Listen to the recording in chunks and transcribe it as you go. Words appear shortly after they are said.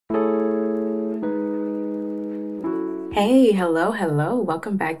Hey, hello.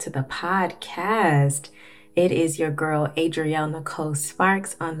 Welcome back to the podcast. It is your girl, Adrielle Nicole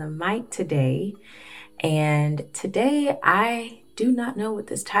Sparks, on the mic today. And today, I do not know what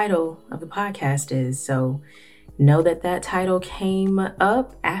this title of the podcast is. So know that title came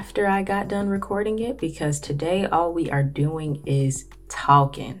up after I got done recording it, because today, all we are doing is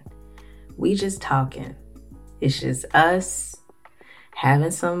talking. We just talking. It's just us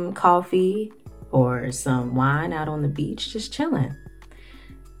having some coffee or some wine out on the beach, just chilling.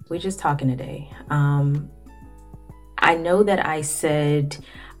 We're just talking today. I know that I said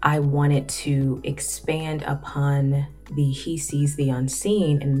I wanted to expand upon the He Sees the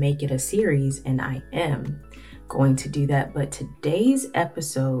Unseen and make it a series, and I am going to do that. But today's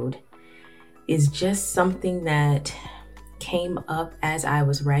episode is just something that came up as I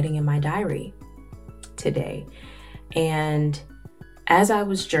was writing in my diary today. And as I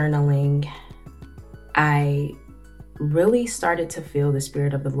was journaling, I really started to feel the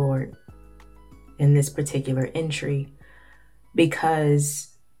Spirit of the Lord in this particular entry,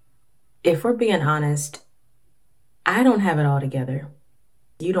 because if we're being honest, I don't have it all together.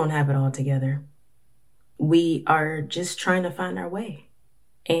 You don't have it all together. We are just trying to find our way.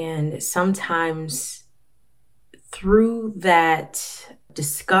 And sometimes through that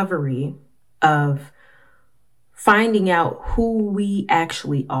discovery of finding out who we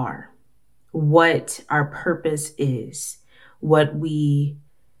actually are, what our purpose is, what we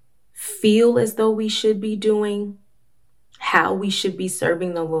feel as though we should be doing, how we should be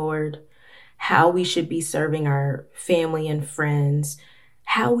serving the Lord, how we should be serving our family and friends,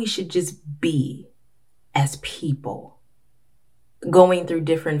 how we should just be as people, going through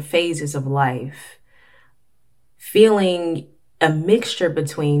different phases of life, feeling a mixture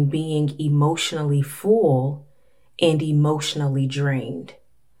between being emotionally full and emotionally drained.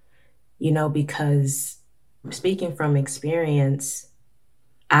 Because speaking from experience,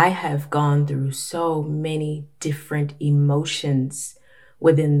 I have gone through so many different emotions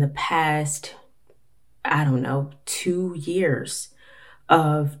within the past, 2 years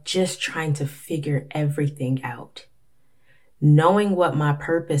of just trying to figure everything out. Knowing what my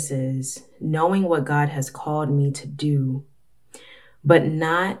purpose is, knowing what God has called me to do, but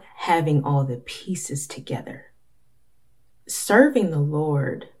not having all the pieces together. Serving the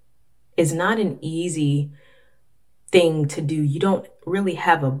Lord is not an easy thing to do. You don't really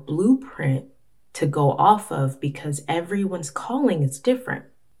have a blueprint to go off of, because everyone's calling is different.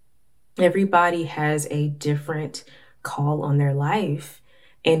 Everybody has a different call on their life,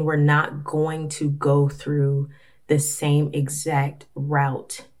 and we're not going to go through the same exact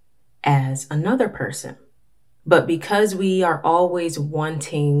route as another person. But because we are always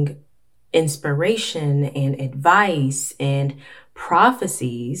wanting inspiration and advice and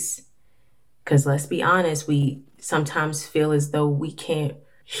prophecies, because let's be honest, we sometimes feel as though we can't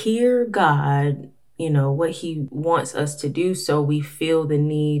hear God, what He wants us to do. So we feel the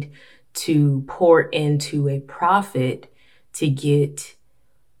need to pour into a prophet to get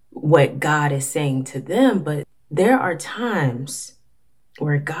what God is saying to them. But there are times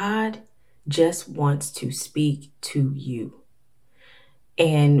where God just wants to speak to you.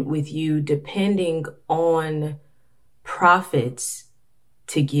 And with you depending on prophets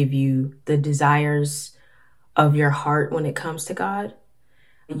to give you the desires of your heart when it comes to God,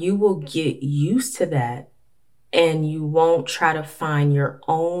 you will get used to that, and you won't try to find your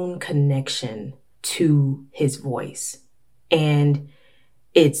own connection to His voice. And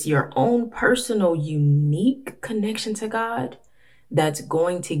it's your own personal, unique connection to God that's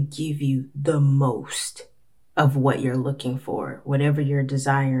going to give you the most of what you're looking for, whatever you're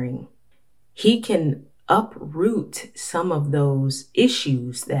desiring. He can uproot some of those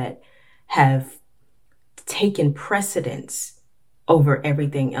issues that have taken precedence over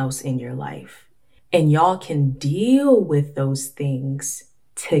everything else in your life. And y'all can deal with those things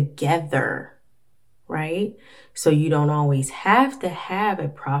together, right? So you don't always have to have a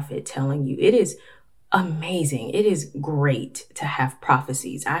prophet telling you. It is amazing. It is great to have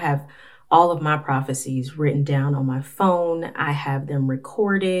prophecies. I have all of my prophecies written down on my phone. I have them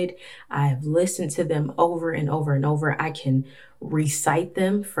recorded. I have listened to them over and over and over. I can recite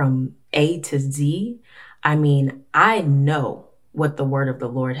them from A to Z. I know what the word of the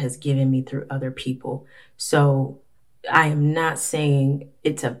Lord has given me through other people. So I am not saying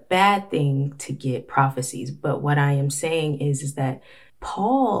it's a bad thing to get prophecies, but what I am saying is that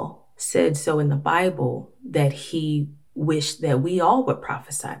Paul said so in the Bible, that he wished that we all would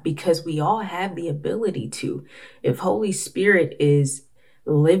prophesy, because we all have the ability to. If Holy Spirit is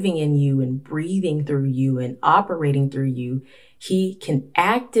living in you and breathing through you and operating through you, He can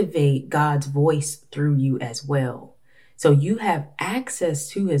activate God's voice through you as well. So you have access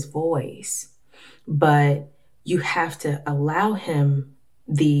to his voice, but you have to allow him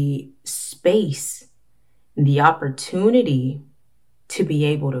the space, the opportunity to be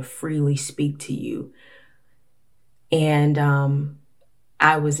able to freely speak to you. And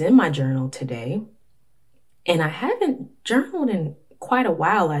I was in my journal today, and I haven't journaled in quite a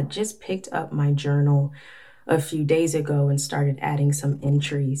while. I just picked up my journal a few days ago and started adding some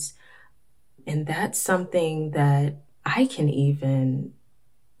entries. And that's something that I can even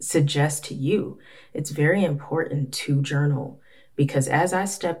suggest to you. It's very important to journal, because as I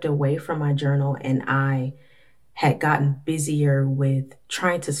stepped away from my journal and I had gotten busier with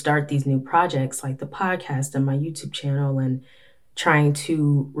trying to start these new projects like the podcast and my YouTube channel and trying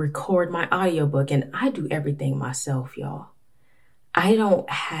to record my audiobook, and I do everything myself, y'all. I don't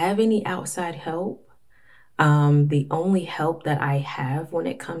have any outside help. The only help that I have when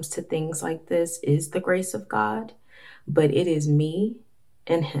it comes to things like this is the grace of God, but it is me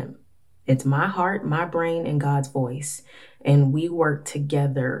and him. It's my heart, my brain, and God's voice. And we work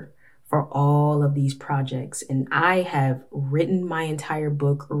together for all of these projects. And I have written my entire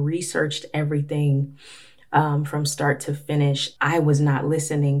book, researched everything from start to finish. I was not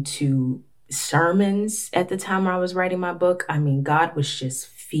listening to sermons at the time I was writing my book. I mean, God was just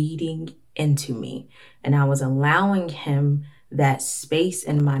feeding into me, and I was allowing him that space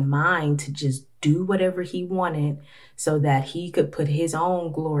in my mind to just do whatever he wanted so that he could put his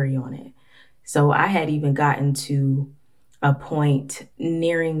own glory on it. So I had even gotten to a point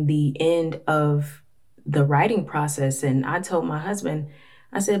nearing the end of the writing process, and I told my husband,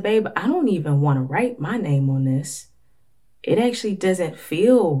 I said, babe, I don't even want to write my name on this. It actually doesn't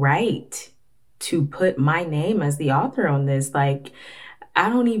feel right to put my name as the author on this. Like, I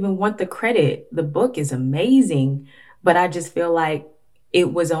don't even want the credit. The book is amazing, but I just feel like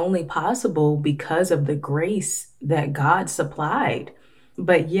it was only possible because of the grace that God supplied.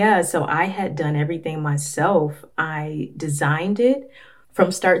 But yeah, so I had done everything myself. I designed it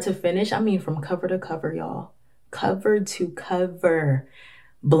from start to finish. I mean, from cover to cover, y'all. Cover to cover,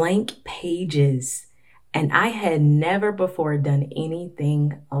 blank pages. And I had never before done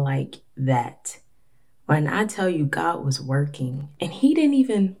anything like that. When I tell you God was working,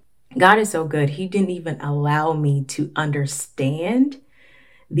 and God is so good. He didn't even allow me to understand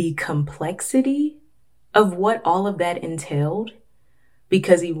the complexity of what all of that entailed,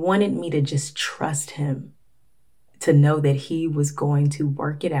 because he wanted me to just trust him, to know that he was going to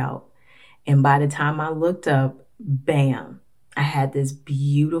work it out. And by the time I looked up, bam, I had this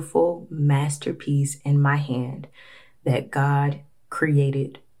beautiful masterpiece in my hand that God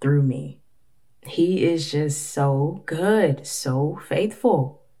created through me. He is just so good, so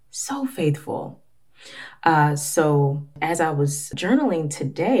faithful, so faithful. So as I was journaling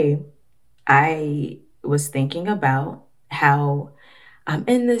today, I was thinking about how I'm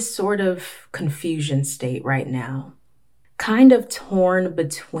in this sort of confusion state right now, kind of torn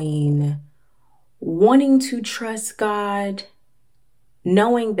between wanting to trust God,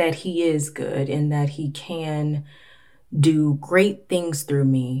 knowing that he is good and that he can do great things through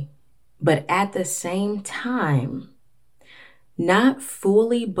me, but at the same time, not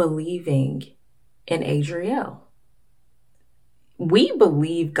fully believing in Adriel. We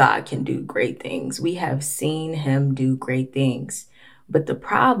believe God can do great things. We have seen him do great things. But the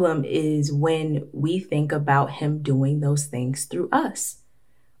problem is when we think about him doing those things through us.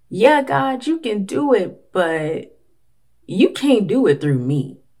 Yeah, God, you can do it, but you can't do it through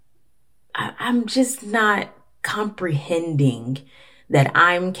me. I'm just not comprehending that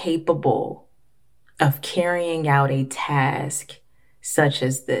I'm capable of carrying out a task such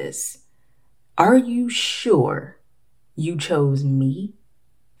as this. Are you sure you chose me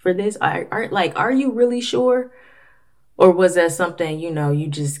for this? Are you really sure? Or was that something, you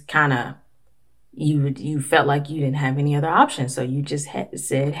just kind of, you felt like you didn't have any other options. So you just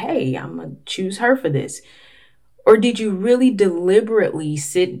said, hey, I'm going to choose her for this. Or did you really deliberately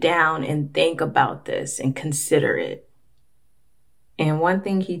sit down and think about this and consider it? And one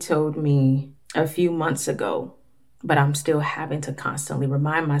thing he told me a few months ago, but I'm still having to constantly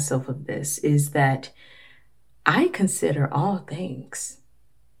remind myself of this, is that I consider all things.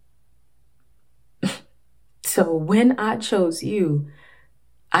 So when I chose you,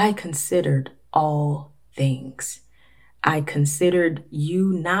 I considered all things. I considered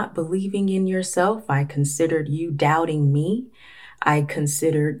you not believing in yourself. I considered you doubting me. I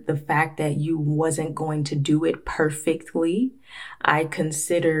considered the fact that you wasn't going to do it perfectly. I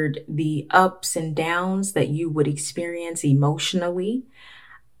considered the ups and downs that you would experience emotionally.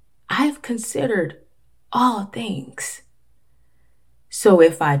 I've considered all things. So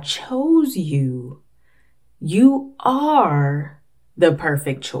if I chose you, You are the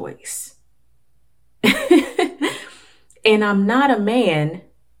perfect choice. And I'm not a man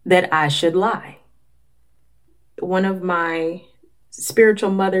that I should lie. One of my spiritual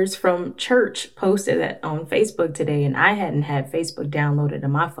mothers from church posted that on Facebook today, and I hadn't had Facebook downloaded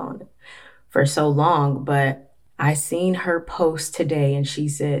on my phone for so long, but I seen her post today and she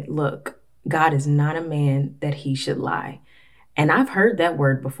said, "Look, God is not a man that he should lie." And I've heard that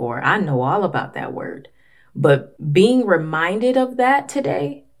word before. I know all about that word. But being reminded of that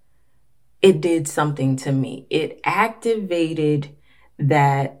today, it did something to me. It activated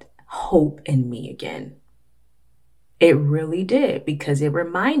that hope in me again. It really did, because it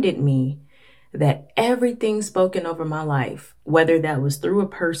reminded me that everything spoken over my life, whether that was through a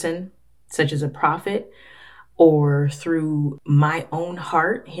person such as a prophet or through my own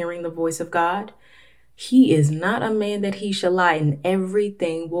heart, hearing the voice of God, he is not a man that he shall lie, and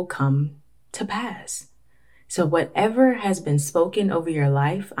everything will come to pass. So whatever has been spoken over your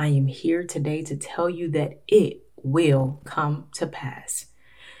life, I am here today to tell you that it will come to pass.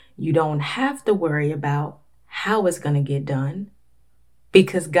 You don't have to worry about how it's going to get done,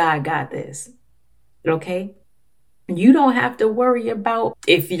 because God got this. Okay? You don't have to worry about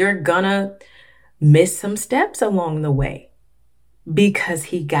if you're going to miss some steps along the way, because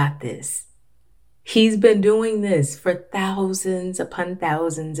he got this. He's been doing this for thousands upon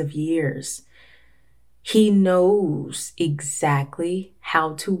thousands of years. He knows exactly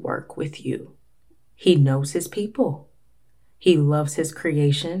how to work with you. He knows his people. He loves his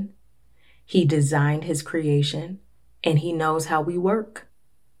creation. He designed his creation, and he knows how we work.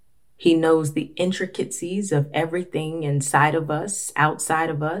 He knows the intricacies of everything inside of us,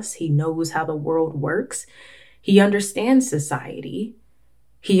 outside of us. He knows how the world works. He understands society.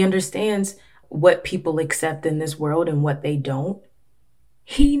 He understands what people accept in this world and what they don't.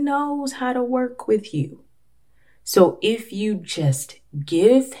 He knows how to work with you. So if you just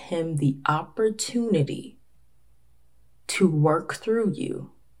give him the opportunity to work through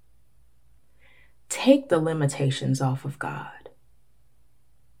you, take the limitations off of God.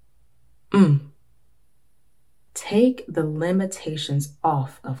 Take the limitations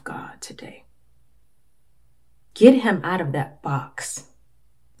off of God today. Get him out of that box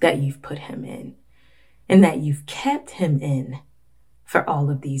that you've put him in and that you've kept him in for all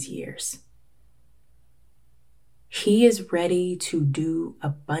of these years. He is ready to do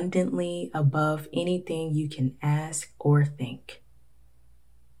abundantly above anything you can ask or think.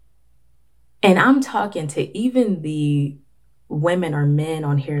 And I'm talking to even the women or men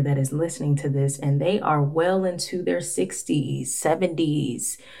on here that is listening to this, and they are well into their 60s,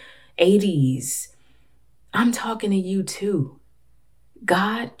 70s, 80s. I'm talking to you too.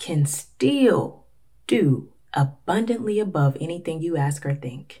 God can still do abundantly above anything you ask or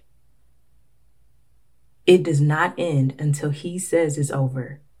think. It does not end until he says it's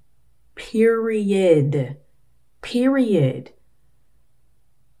over. Period. Period.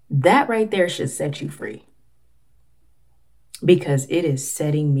 That right there should set you free, because it is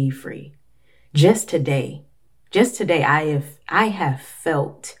setting me free. Just today, I have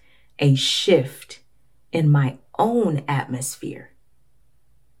felt a shift in my own atmosphere.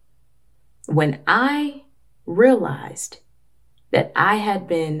 When I realized that I had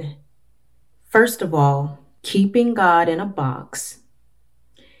been, first of all, keeping God in a box,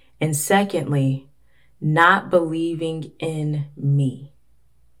 and secondly, not believing in me.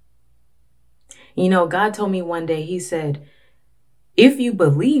 You know, God told me one day, he said, if you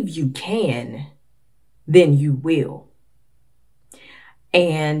believe you can, then you will.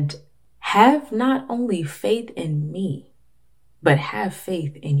 And have not only faith in me, but have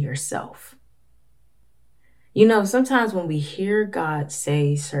faith in yourself. You know, sometimes when we hear God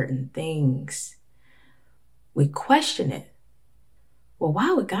say certain things, we question it. Well,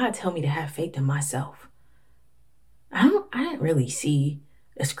 why would God tell me to have faith in myself? I didn't really see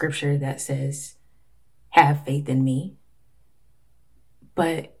a scripture that says, have faith in me.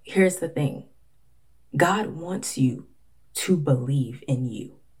 But here's the thing. God wants you to believe in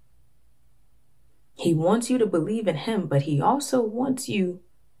you. He wants you to believe in him, but he also wants you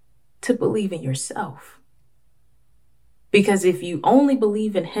to believe in yourself. Because if you only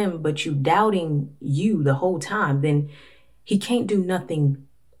believe in him, but you doubting you the whole time, then he can't do nothing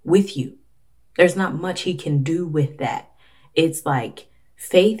with you. There's not much he can do with that. It's like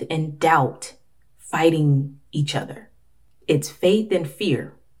faith and doubt fighting each other. It's faith and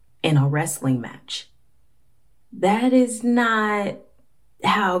fear in a wrestling match. That is not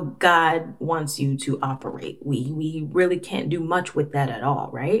how God wants you to operate. We really can't do much with that at all,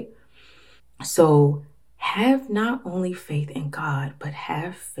 right? So have not only faith in God, but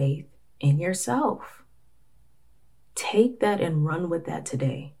have faith in yourself. Take that and run with that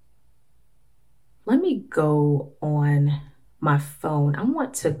today. Let me go on my phone. I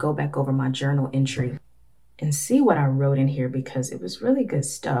want to go back over my journal entry and see what I wrote in here because it was really good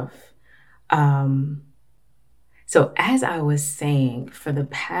stuff. Um, so, as I was saying, for the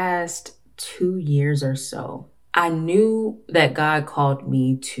past 2 years or so, I knew that God called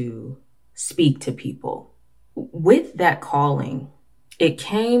me to speak to people. With that calling, it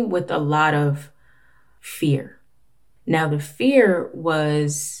came with a lot of fear. Now, the fear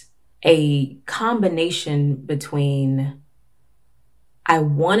was a combination between I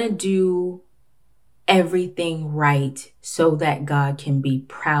want to do everything right so that God can be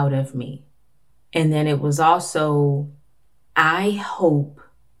proud of me. And then it was also, I hope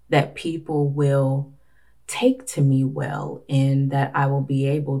that people will take to me well and that I will be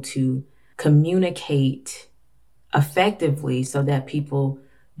able to communicate effectively so that people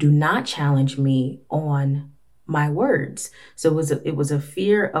do not challenge me on my words. So it was a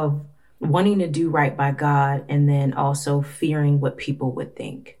fear of wanting to do right by God and then also fearing what people would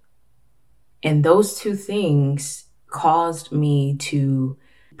think. And those two things caused me to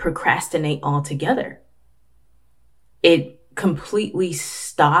procrastinate altogether. It completely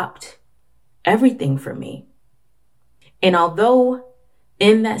stopped everything for me. And although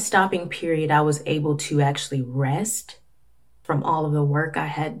in that stopping period, I was able to actually rest from all of the work I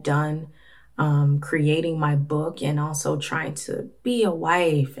had done, creating my book and also trying to be a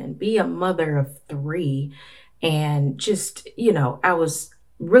wife and be a mother of 3. And just, I was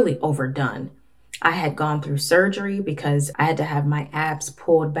really overdone. I had gone through surgery because I had to have my abs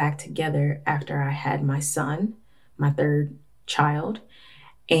pulled back together after I had my son, my 3rd child.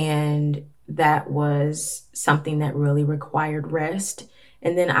 And that was something that really required rest.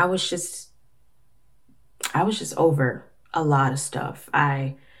 And then I was just over a lot of stuff.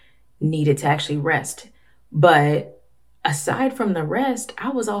 I needed to actually rest. But aside from the rest, I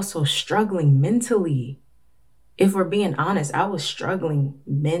was also struggling mentally. If we're being honest, I was struggling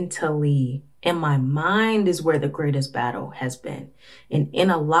mentally. And my mind is where the greatest battle has been. And in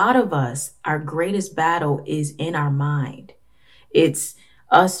a lot of us, our greatest battle is in our mind. It's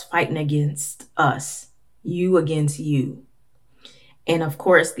us fighting against us, you against you. And of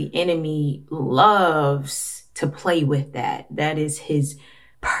course, the enemy loves to play with that. That is his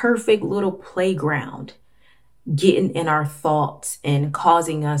perfect little playground, getting in our thoughts and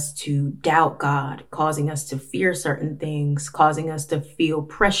causing us to doubt God, causing us to fear certain things, causing us to feel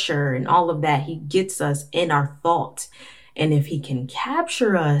pressure and all of that. He gets us in our thoughts. And if he can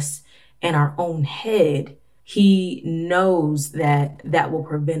capture us in our own head, he knows that that will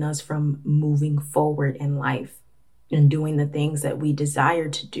prevent us from moving forward in life and doing the things that we desire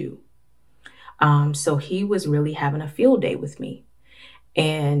to do. So he was really having a field day with me.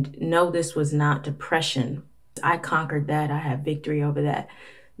 And no, this was not depression. I conquered that. I had victory over that.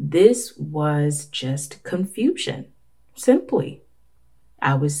 This was just confusion. Simply.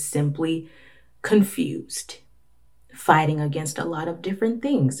 I was simply confused, fighting against a lot of different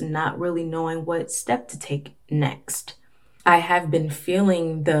things, not really knowing what step to take next. I have been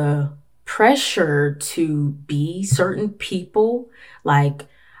feeling the pressure to be certain people. Like,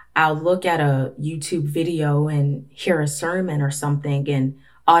 I'll look at a YouTube video and hear a sermon or something and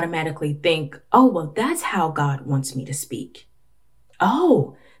automatically think, oh, well, that's how God wants me to speak.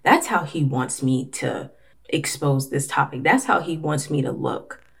 Oh, that's how he wants me to expose this topic. That's how he wants me to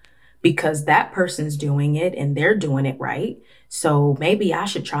look, because that person's doing it and they're doing it right. So maybe I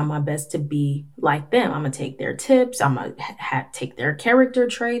should try my best to be like them. I'm going to take their tips. I'm going to take their character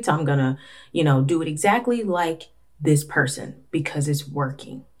traits. I'm going to, do it exactly like this person because it's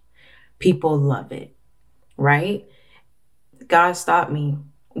working. People love it, right? God stopped me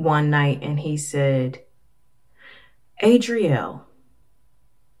one night and he said, Adrielle,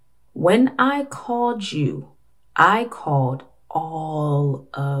 when I called you, I called all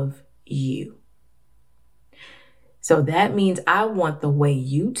of you. So that means I want the way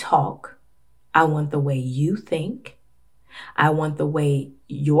you talk. I want the way you think. I want the way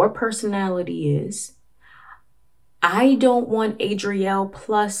your personality is. I don't want Adrielle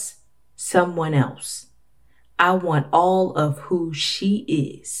plus someone else. I want all of who she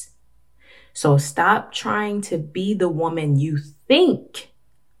is. So stop trying to be the woman you think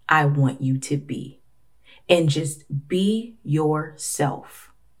I want you to be, and just be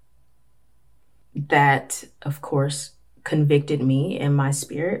yourself. That, of course, convicted me in my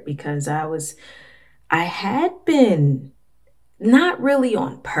spirit because I had been, not really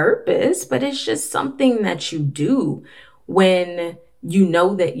on purpose, but it's just something that you do when you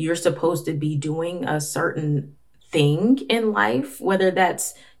know that you're supposed to be doing a certain thing in life, whether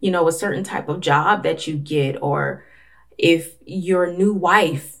that's, a certain type of job that you get or If you're a new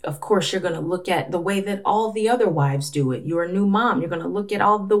wife, of course, you're going to look at the way that all the other wives do it. You're a new mom, you're going to look at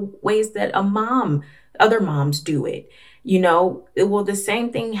all the ways that other moms do it. Well, the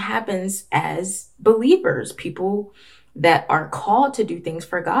same thing happens as believers, people that are called to do things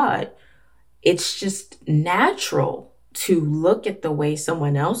for God. It's just natural to look at the way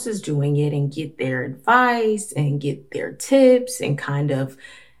someone else is doing it and get their advice and get their tips, and kind of,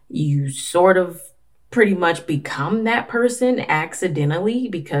 you sort of pretty much become that person accidentally,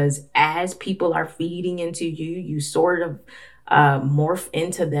 because as people are feeding into you, you sort of morph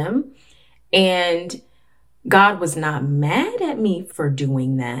into them. And God was not mad at me for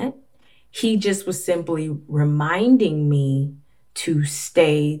doing that. He just was simply reminding me to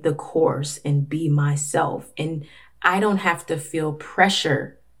stay the course and be myself. And I don't have to feel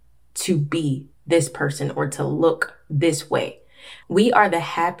pressure to be this person or to look this way. We are the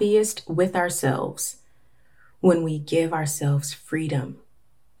happiest with ourselves when we give ourselves freedom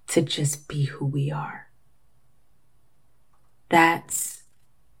to just be who we are. That's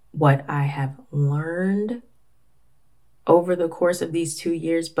what I have learned over the course of these 2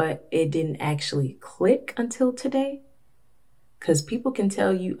 years, but it didn't actually click until today. Because people can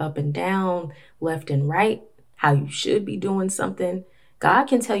tell you up and down, left and right, how you should be doing something. God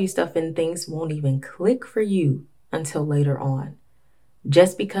can tell you stuff and things won't even click for you until later on.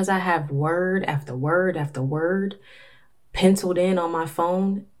 Just because I have word after word after word penciled in on my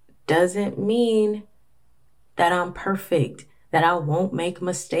phone doesn't mean that I'm perfect, that I won't make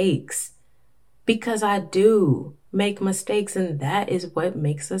mistakes. Because I do make mistakes, and that is what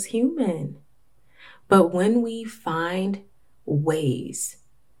makes us human. But when we find ways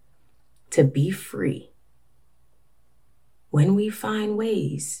to be free, when we find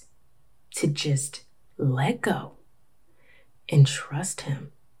ways to just let go and trust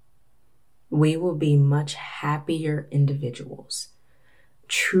Him, we will be much happier individuals.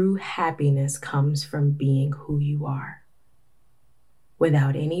 True happiness comes from being who you are,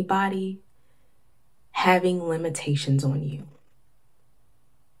 without anybody having limitations on you.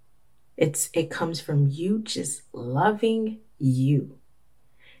 It comes from you just loving you.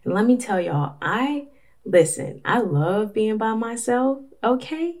 And let me tell y'all, I love being by myself,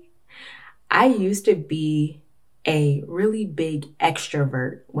 okay? I used to be a really big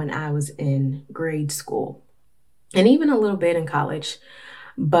extrovert when I was in grade school, and even a little bit in college.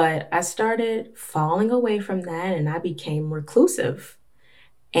 But I started falling away from that, and I became reclusive.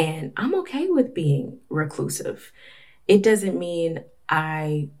 And I'm okay with being reclusive. It doesn't mean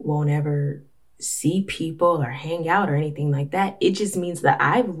I won't ever see people or hang out or anything like that. It just means that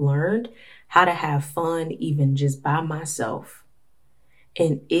I've learned how to have fun even just by myself.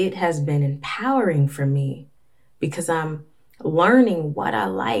 And it has been empowering for me, because I'm learning what I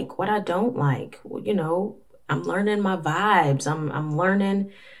like, what I don't like. I'm learning my vibes. I'm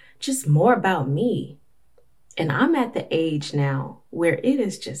learning just more about me. And I'm at the age now where it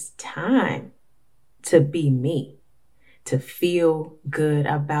is just time to be me, to feel good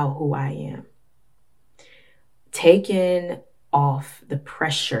about who I am. Taking off the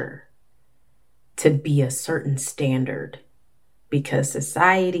pressure to be a certain standard, because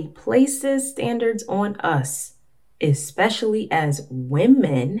society places standards on us, especially as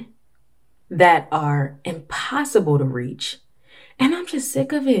women, that are impossible to reach. And I'm just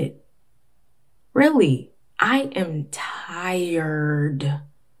sick of it. Really. I am tired.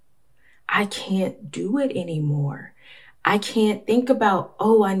 I can't do it anymore. I can't think about,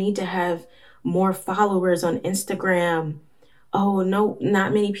 I need to have more followers on Instagram. Oh, no,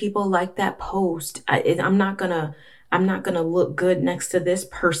 not many people like that post. I'm not gonna look good next to this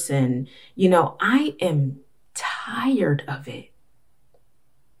person. I am tired of it.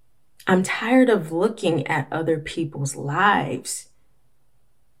 I'm tired of looking at other people's lives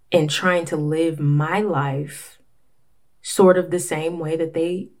and trying to live my life sort of the same way that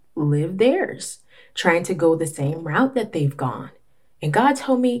they live theirs, trying to go the same route that they've gone. And God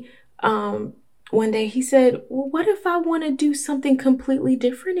told me one day, He said, well, what if I want to do something completely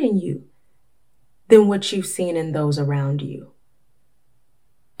different in you than what you've seen in those around you?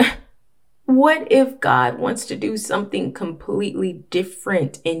 What if God wants to do something completely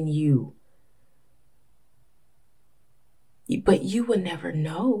different in you? But you would never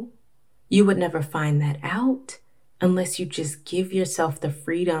know. You would never find that out unless you just give yourself the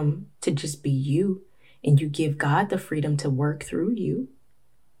freedom to just be you, and you give God the freedom to work through you.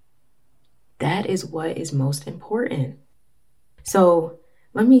 That is what is most important. So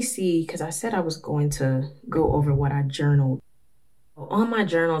let me see, because I said I was going to go over what I journaled. On my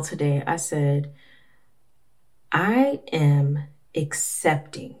journal today, I said, I am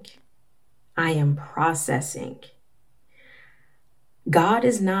accepting. I am processing. God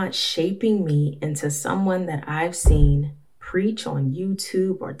is not shaping me into someone that I've seen preach on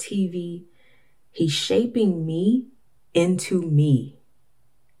YouTube or TV. He's shaping me into me.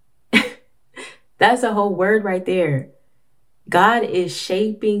 That's a whole word right there. God is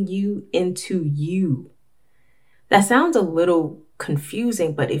shaping you into you. That sounds a little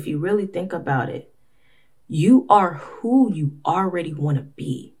confusing, but if you really think about it, you are who you already want to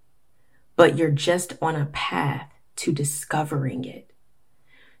be, but you're just on a path to discovering it.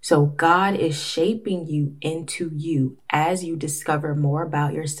 So God is shaping you into you as you discover more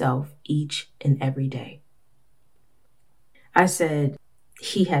about yourself each and every day. I said,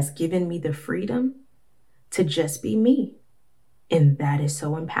 He has given me the freedom to just be me. And that is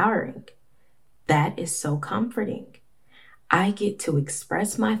so empowering. That is so comforting. I get to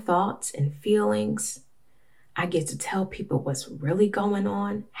express my thoughts and feelings. I get to tell people what's really going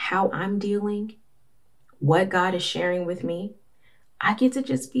on, how I'm dealing, what God is sharing with me. I get to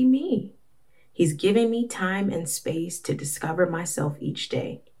just be me. He's giving me time and space to discover myself each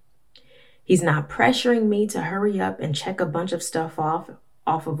day. He's not pressuring me to hurry up and check a bunch of stuff off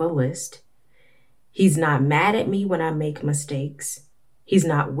of a list. He's not mad at me when I make mistakes. He's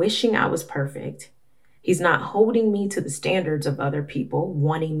not wishing I was perfect. He's not holding me to the standards of other people,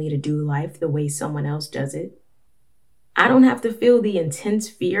 wanting me to do life the way someone else does it. I don't have to feel the intense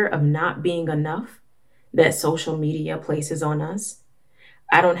fear of not being enough that social media places on us.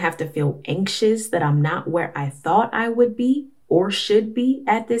 I don't have to feel anxious that I'm not where I thought I would be or should be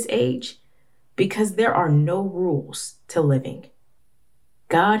at this age, because there are no rules to living.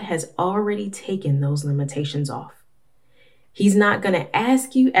 God has already taken those limitations off. He's not going to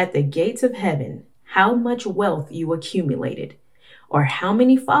ask you at the gates of heaven how much wealth you accumulated or how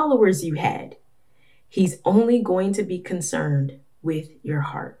many followers you had. He's only going to be concerned with your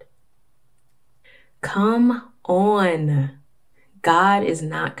heart. Come on. God is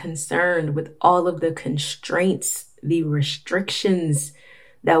not concerned with all of the constraints, the restrictions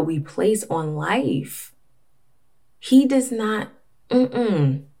that we place on life. He does not,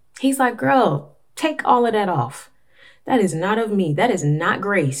 He's like, girl, take all of that off. That is not of me. That is not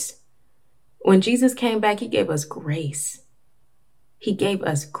grace. When Jesus came back, he gave us grace. He gave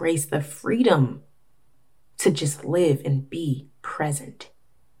us grace, the freedom to just live and be present.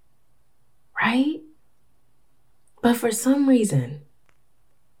 Right? But for some reason,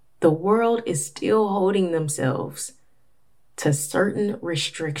 the world is still holding themselves to certain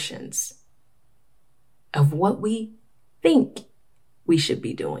restrictions of what we think we should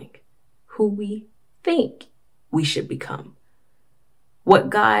be doing, who we think we should become, what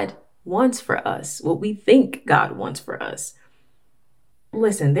God wants for us, what we think God wants for us.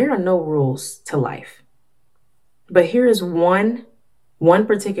 Listen, there are no rules to life, but here is one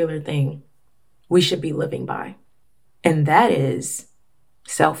particular thing we should be living by, and that is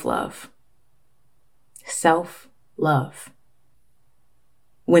self-love. Self-love.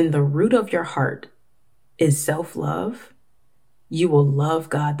 When the root of your heart is self-love, you will love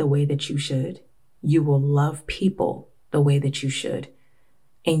God the way that you should. You will love people the way that you should.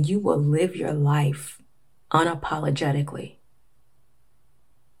 And you will live your life unapologetically.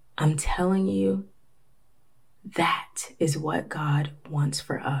 I'm telling you, that is what God wants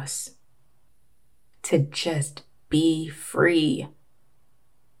for us. To just be free.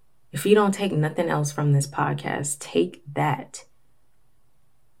 If you don't take nothing else from this podcast, take that.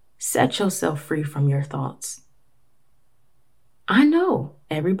 Set yourself free from your thoughts. I know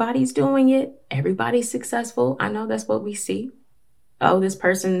everybody's doing it. Everybody's successful. I know that's what we see. Oh, this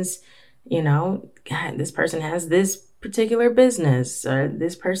person's, this person has this particular business, or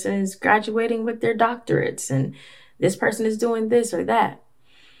this person is graduating with their doctorates, and this person is doing this or that.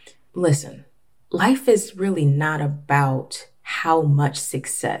 Listen, life is really not about how much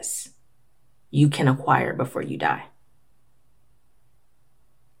success you can acquire before you die.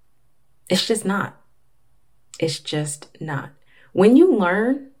 It's just not. It's just not. When you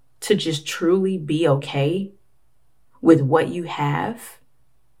learn to just truly be okay with what you have,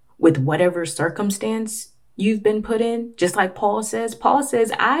 with whatever circumstance you've been put in, just like Paul says,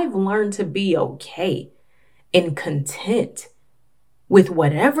 I've learned to be okay and content with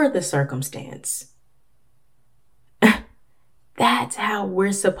whatever the circumstance. That's how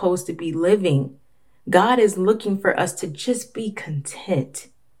we're supposed to be living. God is looking for us to just be content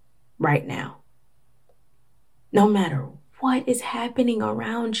right now, no matter what is happening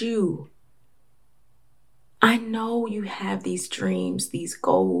around you. I know you have these dreams, these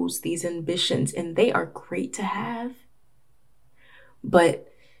goals, these ambitions, and they are great to have.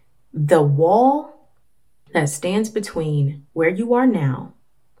 But the wall that stands between where you are now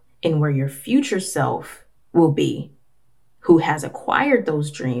and where your future self will be, who has acquired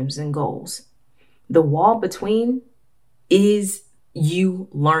those dreams and goals. The wall between is you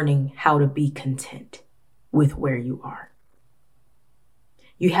learning how to be content with where you are.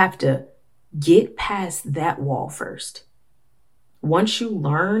 You have to get past that wall first. Once you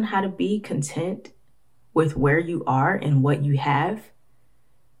learn how to be content with where you are and what you have,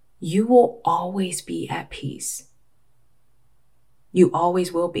 you will always be at peace. You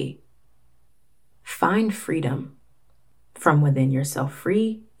always will be. Find freedom from within yourself.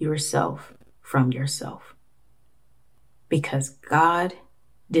 Free yourself from yourself. Because God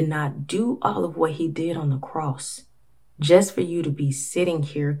did not do all of what he did on the cross just for you to be sitting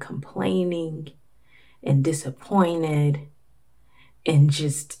here complaining and disappointed and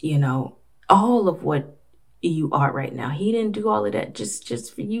just, all of what you are right now. He didn't do all of that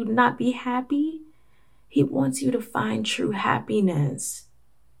just for you to not be happy. He wants you to find true happiness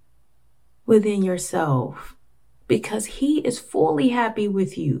within yourself because he is fully happy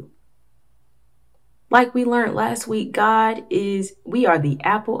with you. Like we learned last week, we are the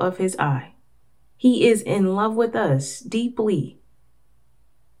apple of his eye. He is in love with us deeply.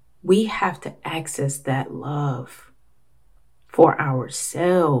 We have to access that love for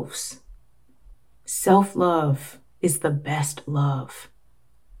ourselves. Self-love is the best love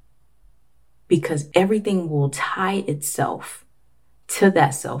because everything will tie itself to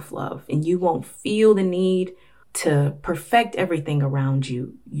that self-love and you won't feel the need to perfect everything around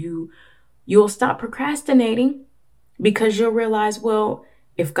you. You'll stop procrastinating because you'll realize, well,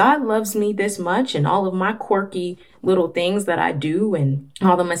 if God loves me this much and all of my quirky little things that I do and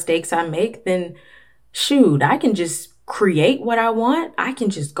all the mistakes I make, then shoot, I can just create what I want. I can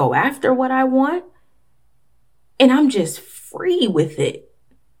just go after what I want. And I'm just free with it,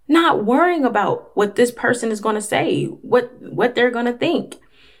 not worrying about what this person is going to say, what they're going to think.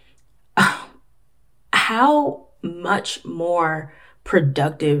 How much more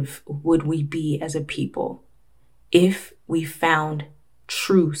productive would we be as a people if we found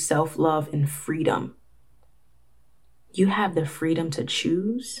true self-love and freedom? You have the freedom to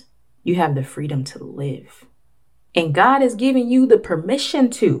choose. You have the freedom to live. And God is giving you the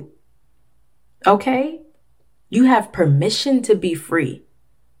permission to. Okay? You have permission to be free.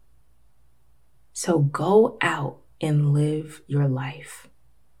 So go out and live your life.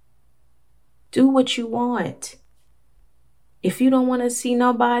 Do what you want. If you don't want to see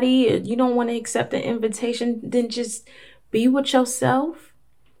nobody, or you don't want to accept an invitation, then just be with yourself.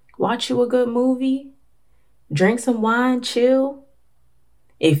 Watch you a good movie. Drink some wine, chill.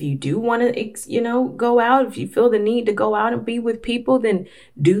 If you do want to, go out, if you feel the need to go out and be with people, then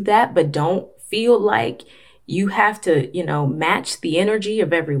do that. But don't feel like you have to, match the energy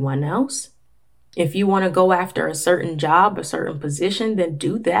of everyone else. If you want to go after a certain job, a certain position, then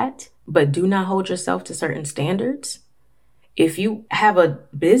do that. But do not hold yourself to certain standards. If you have a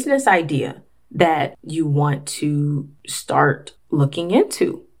business idea that you want to start looking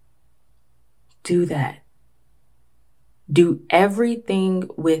into, do that. Do everything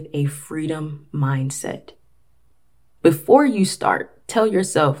with a freedom mindset. Before you start, tell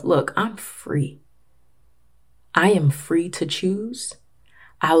yourself, look, I'm free. I am free to choose.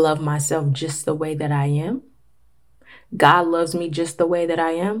 I love myself just the way that I am. God loves me just the way that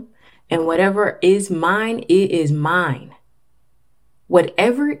I am. And whatever is mine, it is mine.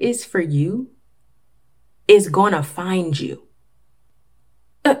 Whatever is for you is going to find you.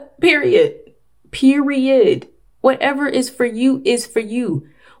 Period. Whatever is for you is for you.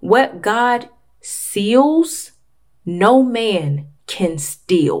 What God seals, no man can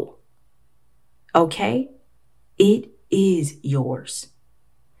steal. Okay? It is yours.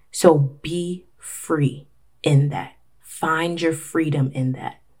 So be free in that. Find your freedom in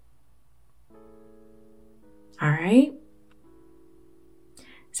that. All right?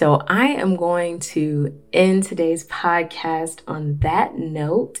 So I am going to end today's podcast on that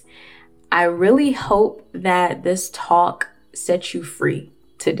note. I really hope that this talk sets you free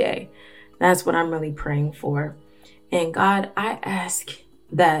today. That's what I'm really praying for. And God, I ask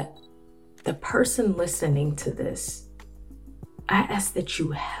that the person listening to this, I ask that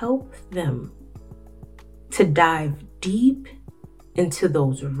you help them to dive deep into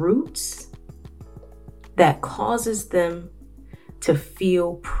those roots that causes them to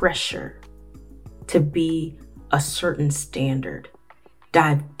feel pressure to be a certain standard.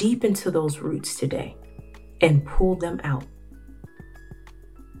 Dive deep into those roots today and pull them out.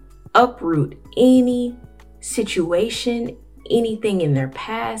 Uproot any situation, anything in their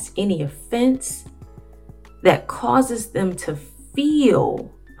past, any offense that causes them to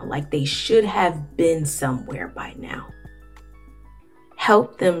feel like they should have been somewhere by now.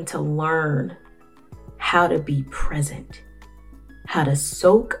 Help them to learn how to be present how to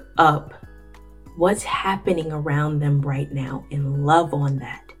soak up what's happening around them right now and love on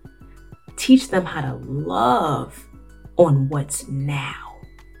that. Teach them how to love on what's now.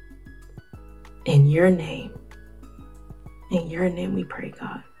 In your name we pray,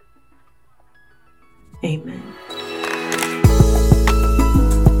 God. Amen.